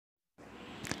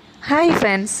Hi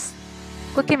friends,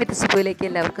 cooking വിത്ത് സുപ്പുവിലേക്ക്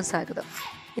എല്ലാവർക്കും സ്വാഗതം.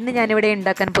 ഇന്ന് ഞാനിവിടെ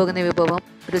ഉണ്ടാക്കാൻ പോകുന്ന വിഭവം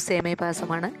ഒരു സേമിയ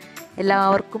പായസമാണ്.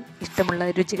 എല്ലാവർക്കും ഇഷ്ടമുള്ള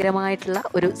രുചികരമായിട്ടുള്ള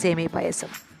ഒരു സേമിയ പായസം.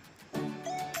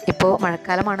 ഇപ്പോൾ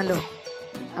മഴക്കാലമാണല്ലോ,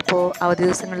 അപ്പോൾ അവധി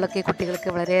ദിവസങ്ങളിലൊക്കെ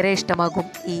കുട്ടികൾക്ക് വളരെയേറെ ഇഷ്ടമാകും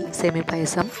ഈ സേമിയ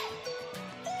പായസം.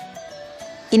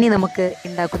 ഇനി നമുക്ക്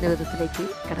ഉണ്ടാക്കുന്ന വിധത്തിലേക്ക്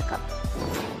കിടക്കാം.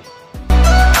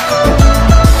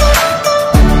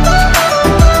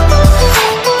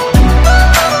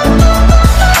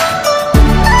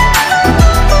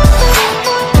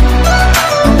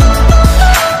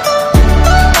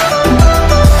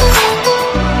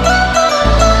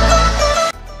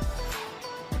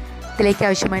 ഇതിലേക്ക്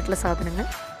ആവശ്യമായിട്ടുള്ള സാധനങ്ങൾ: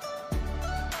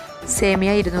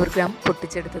 സേമിയ 200 ഗ്രാം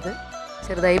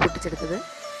ചെറുതായി പൊട്ടിച്ചെടുത്തത്,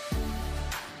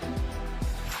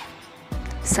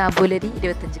 സാബൂലരി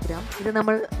 25 ഗ്രാം. ഇത്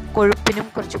നമ്മൾ കൊഴുപ്പിനും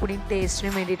കുറച്ചുകൂടി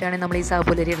ടേസ്റ്റിനും വേണ്ടിയിട്ടാണ് നമ്മൾ ഈ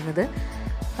സാബൂലരി ഇടുന്നത്.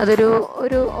 അതൊരു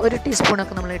ഒരു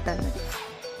ടീസ്പൂണൊക്കെ നമ്മൾ ഇട്ടാൽ മതി.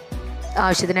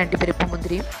 ആവശ്യത്തിന് അണ്ടിപ്പരിപ്പും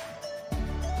മുന്തിരിയും,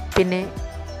 പിന്നെ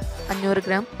 500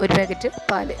 ഗ്രാം ഒരു പാക്കറ്റ്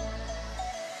പാല്,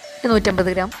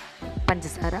 150 ഗ്രാം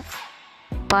പഞ്ചസാര.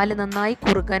 പാല് നന്നായി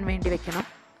കുറുകാൻ വേണ്ടി വെക്കണം.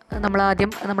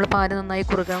 നമ്മൾ പാല് നന്നായി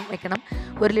കുറുകാൻ വെക്കണം.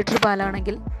 1 ലിറ്റർ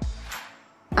പാലാണെങ്കിൽ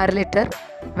 1/2 ലിറ്റർ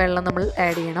വെള്ളം നമ്മൾ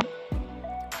ആഡ് ചെയ്യണം.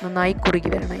 നന്നായി കുറുകി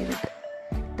വരണം.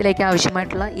 ഇതിലേക്ക്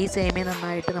ആവശ്യമായിട്ടുള്ള ഈ സേമിയ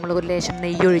നന്നായിട്ട് നമ്മൾ ഒരു ലേശം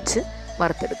നെയ്യൊഴിച്ച്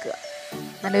വറുത്തെടുക്കുക.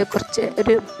 നല്ല കുറച്ച്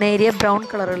ഒരു നേരിയ ബ്രൗൺ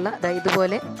കളറുള്ള,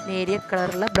 ഇതുപോലെ നേരിയ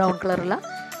കളറുള്ള ബ്രൗൺ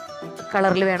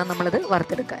കളറിൽ വേണം നമ്മളിത്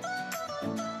വറുത്തെടുക്കാൻ.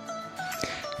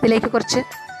 ഇതിലേക്ക് കുറച്ച്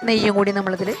നെയ്യും കൂടി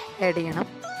നമ്മളിതിൽ ആഡ് ചെയ്യണം.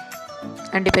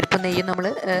 അണ്ടിപ്പരിപ്പും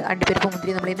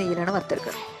മുന്തിരി നമ്മൾ ഈ നെയ്യിലാണ്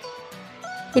വറുത്തെടുക്കുന്നത്.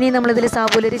 ഇനി നമ്മളിതിൽ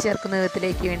സാബൂലരി ചേർക്കുന്ന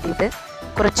വിധത്തിലേക്ക് വേണ്ടിയിട്ട്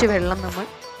കുറച്ച് വെള്ളം, നമ്മൾ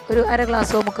ഒരു 1/2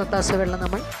 ഗ്ലാസ്സോ 3/4 ഗ്ലാസ്സോ വെള്ളം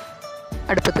നമ്മൾ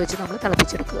അടുപ്പത്ത് വെച്ച് നമ്മൾ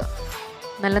തിളപ്പിച്ചെടുക്കുക.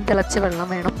 നല്ല തിളച്ച വെള്ളം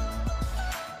വേണം.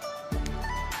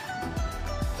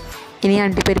 ഇനി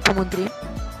അണ്ടിപ്പരിപ്പും മുന്തിരിയും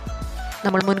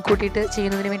നമ്മൾ മുൻകൂട്ടിയിട്ട്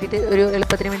ചെയ്യുന്നതിന് വേണ്ടിയിട്ട് ഒരു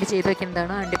എളുപ്പത്തിന് വേണ്ടി ചെയ്ത്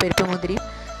വയ്ക്കുന്നതാണ്. അണ്ടിപ്പരിപ്പും മുന്തിരിയും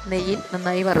നെയ്യിൽ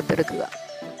നന്നായി വറുത്തെടുക്കുക.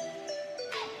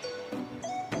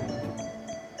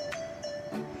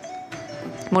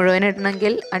 മുഴുവൻ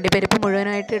ഇടണമെങ്കിൽ അണ്ടിപ്പരിപ്പ്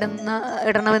മുഴുവനായിട്ട്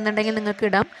ഇടണമെന്നുണ്ടെങ്കിൽ നിങ്ങൾക്ക്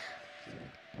ഇടാം.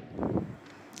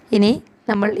 ഇനി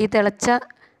നമ്മൾ ഈ തിളച്ച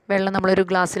വെള്ളം നമ്മളൊരു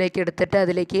ഗ്ലാസ്സിലേക്ക് എടുത്തിട്ട്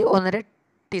അതിലേക്ക് 1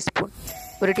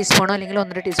 ടീസ്പൂണോ അല്ലെങ്കിൽ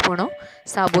 1.5 ടീസ്പൂണോ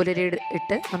സാബൂലരി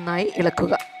ഇട്ട് നന്നായി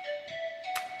ഇളക്കുക.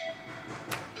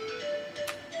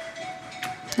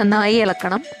 നന്നായി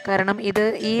ഇളക്കണം. കാരണം ഇത്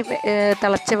ഈ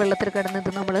തിളച്ച വെള്ളത്തിൽ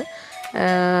കിടന്നത് നമ്മൾ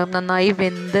നന്നായി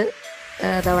വെന്ത്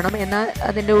തവണം. എന്നാൽ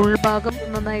അതിൻ്റെ ഉൾഭാഗം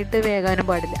നന്നായിട്ട് വേകാനും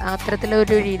പാടില്ല.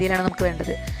 അത്തരത്തിലൊരു രീതിയിലാണ് നമുക്ക്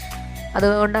വേണ്ടത്.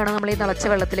 അതുകൊണ്ടാണ് നമ്മൾ ഈ തിളച്ച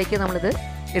വെള്ളത്തിലേക്ക് നമ്മളിത്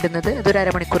ഇടുന്നത്. ഇതൊരു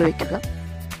 1/2 മണിക്കൂർ വയ്ക്കുക.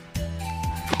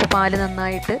 ഇപ്പോൾ പാല്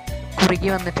നന്നായിട്ട് കുറുകി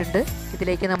വന്നിട്ടുണ്ട്.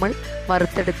 ഇതിലേക്ക് നമ്മൾ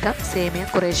വറുത്തെടുത്ത സേമിയ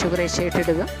കുറേശ്ശെയായിട്ട്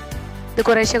ഇടുക. ഇത്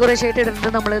കുറേശ്ശെയായിട്ട് ഇടുന്നത്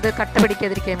നമ്മളിത് കട്ട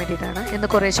പിടിക്കാതിരിക്കാൻ വേണ്ടിയിട്ടാണ്. എന്ന്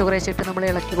കുറേശ്ശെയായിട്ട് നമ്മൾ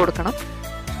ഇളക്കി കൊടുക്കണം.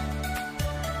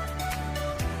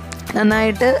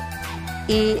 നന്നായിട്ട്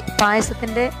ഈ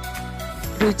പായസത്തിൻ്റെ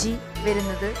രുചി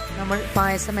വരുന്നത് നമ്മൾ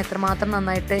പായസം എത്രമാത്രം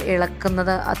നന്നായിട്ട്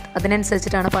ഇളക്കുന്നത്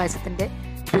അതിനനുസരിച്ചിട്ടാണ് പായസത്തിൻ്റെ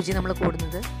രുചി നമ്മൾ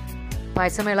കൂടുന്നത്.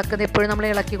 പായസം ഇളക്കുന്നത് എപ്പോഴും നമ്മൾ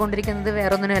ഇളക്കിക്കൊണ്ടിരിക്കുന്നത്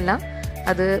വേറൊന്നിനുമല്ല,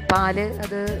 അത്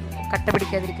കട്ട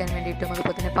പിടിക്കാതിരിക്കാൻ വേണ്ടിയിട്ടും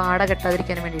അതുപോലെ തന്നെ പാട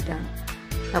കെട്ടാതിരിക്കാൻ വേണ്ടിയിട്ടാണ്.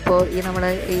 അപ്പോൾ നമ്മൾ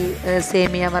ഈ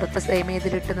വറുത്ത സേമിയ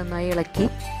ഇതിലിട്ട് നന്നായി ഇളക്കി.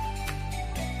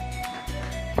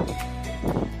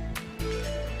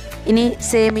 ഇനി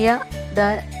സേമിയ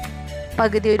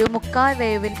പകുതി ഒരു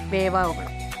 1/4 വേവാകണം.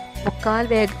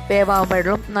 1/4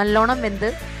 വേവാകുമ്പോഴും നല്ലോണം വെന്ത്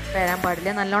വരാൻ പാടില്ല.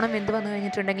 നല്ലോണം വെന്ത് വന്നു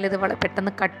കഴിഞ്ഞിട്ടുണ്ടെങ്കിൽ ഇത്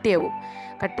പെട്ടെന്ന് കട്ടിയാവും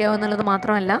എന്നുള്ളത്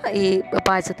മാത്രമല്ല, ഈ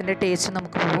പായസത്തിൻ്റെ ടേസ്റ്റ്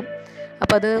നമുക്ക് പോകും.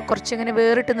 അപ്പോൾ അത് കുറച്ചിങ്ങനെ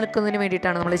വേറിട്ട് നിൽക്കുന്നതിന്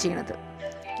വേണ്ടിയിട്ടാണ് നമ്മൾ ചെയ്യുന്നത്.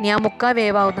 ഇനി ആ 1/4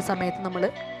 വേവാകുന്ന സമയത്ത് നമ്മൾ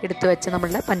എടുത്തു വെച്ച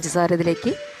നമ്മളുടെ പഞ്ചസാര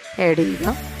ഇതിലേക്ക് ആഡ്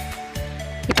ചെയ്യുക.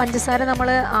 ഈ പഞ്ചസാര നമ്മൾ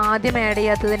ആദ്യം ആഡ്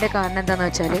ചെയ്യാത്തതിൻ്റെ കാരണം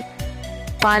എന്താണെന്ന് വെച്ചാൽ,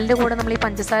 പാലിൻ്റെ കൂടെ നമ്മൾ ഈ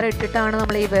പഞ്ചസാര ഇട്ടിട്ടാണ്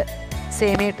നമ്മൾ ഈ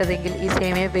സേമിയ ഇട്ടതെങ്കിൽ ഈ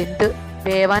സേമിയ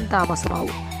വേവാൻ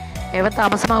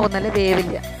താമസമാകുന്നല്ല,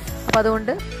 വേവില്ല. അപ്പോൾ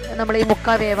അതുകൊണ്ട് നമ്മൾ ഈ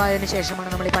 1/4 വേവായതിനു ശേഷമാണ്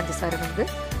നമ്മൾ ഈ പഞ്ചസാര ഇടുന്നത്.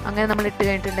 അങ്ങനെ നമ്മൾ ഇട്ട്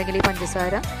കഴിഞ്ഞിട്ടുണ്ടെങ്കിൽ ഈ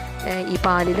പഞ്ചസാര ഈ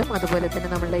പാലിലും അതുപോലെ തന്നെ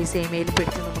നമ്മളുടെ ഈ സേമിയയിലും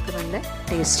പിടിച്ച് നമുക്ക് നല്ല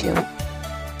ടേസ്റ്റി ആവും.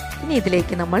 ഇനി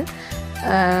ഇതിലേക്ക് നമ്മൾ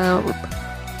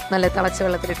നല്ല തിളച്ച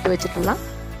വെള്ളത്തിലിട്ട് വെച്ചിട്ടുള്ള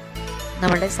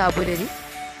നമ്മളുടെ സാബൂലരി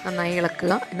നന്നായി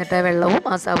ഇളക്കുക. എന്നിട്ട് ആ വെള്ളവും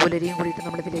ആ സാബൂലരിയും കൂടിയിട്ട്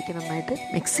നമ്മളിതിലേക്ക് നന്നായിട്ട്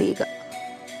മിക്സ് ചെയ്യുക.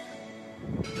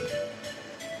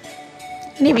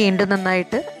 ഇനി വീണ്ടും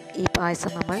നന്നായിട്ട് ഈ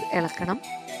പായസം നമ്മൾ ഇളക്കണം.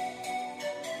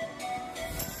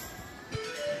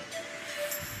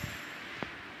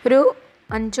 ഒരു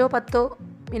 5-10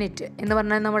 മിനിറ്റ് എന്ന്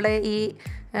പറഞ്ഞാൽ നമ്മുടെ ഈ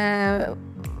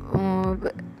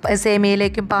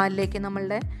സേമിയയിലേക്കും പാലിലേക്കും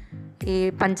നമ്മളുടെ ഈ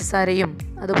പഞ്ചസാരയും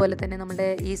അതുപോലെ തന്നെ നമ്മുടെ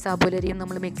ഈ സാബൂലരിയും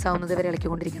നമ്മൾ മിക്സ് ആവുന്നത് വരെ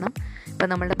ഇളക്കിക്കൊണ്ടിരിക്കണം. ഇപ്പോൾ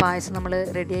നമ്മളുടെ പായസം നമ്മൾ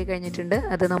റെഡിയായി കഴിഞ്ഞിട്ടുണ്ട്.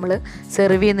 അത് നമ്മൾ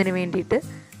സെർവ് ചെയ്യുന്നതിന് വേണ്ടിയിട്ട്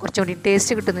കുറച്ചുകൂടി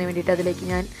ടേസ്റ്റ് കിട്ടുന്നതിന് വേണ്ടിയിട്ട് അതിലേക്ക്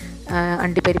ഞാൻ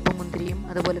അണ്ടിപ്പരിപ്പും മുന്തിരിയും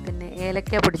അതുപോലെ തന്നെ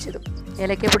ഏലക്ക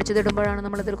പൊടിച്ചതിടുമ്പോഴാണ്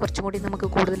നമ്മളതിൽ കുറച്ചും കൂടി നമുക്ക്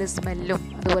കൂടുതൽ സ്മെല്ലും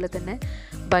അതുപോലെ തന്നെ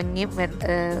ഭംഗിയും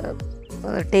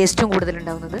ടേസ്റ്റും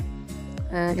കൂടുതലുണ്ടാകുന്നത്.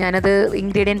 ഞാനത്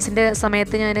ഇൻഗ്രീഡിയൻസിൻ്റെ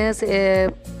സമയത്ത് ഞാൻ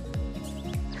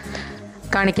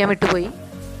കാണിക്കാൻ വിട്ടുപോയി.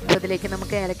 അപ്പോൾ അതിലേക്ക്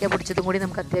നമുക്ക് ഏലക്ക പൊടിച്ചതും കൂടി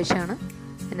നമുക്ക് അത്യാവശ്യമാണ്.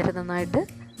 എന്നിട്ട് നന്നായിട്ട്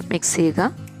മിക്സ് ചെയ്യുക.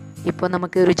 ഇപ്പോൾ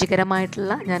നമുക്ക്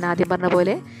രുചികരമായിട്ടുള്ള, ഞാൻ ആദ്യം പറഞ്ഞ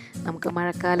പോലെ, നമുക്ക്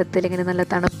മഴക്കാലത്ത് അല്ലെങ്കിൽ നല്ല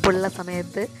തണുപ്പുള്ള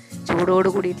സമയത്ത് ചൂടോട്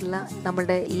കൂടിയിട്ടുള്ള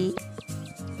നമ്മളുടെ ഈ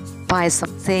പായസം,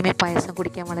 സേമിയ പായസം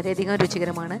കുടിക്കാൻ വളരെയധികം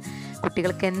രുചികരമാണ്.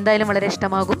 കുട്ടികൾക്ക് എന്തായാലും വളരെ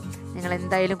ഇഷ്ടമാകും. ഞങ്ങൾ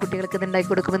എന്തായാലും കുട്ടികൾക്ക് ഇത് ഉണ്ടാക്കി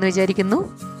കൊടുക്കുമെന്ന് വിചാരിക്കുന്നു.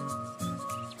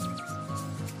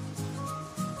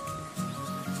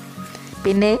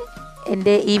 പിന്നെ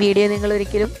എൻ്റെ ഈ വീഡിയോ നിങ്ങൾ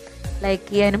ഒരിക്കലും ലൈക്ക്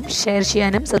ചെയ്യാനും ഷെയർ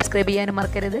ചെയ്യാനും സബ്സ്ക്രൈബ് ചെയ്യാനും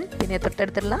മറക്കരുത്. പിന്നെ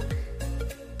തൊട്ടടുത്തുള്ള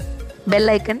ബെൽ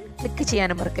ഐക്കൺ ക്ലിക്ക്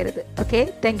ചെയ്യാനും മറക്കരുത്. Okay,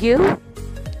 thank you.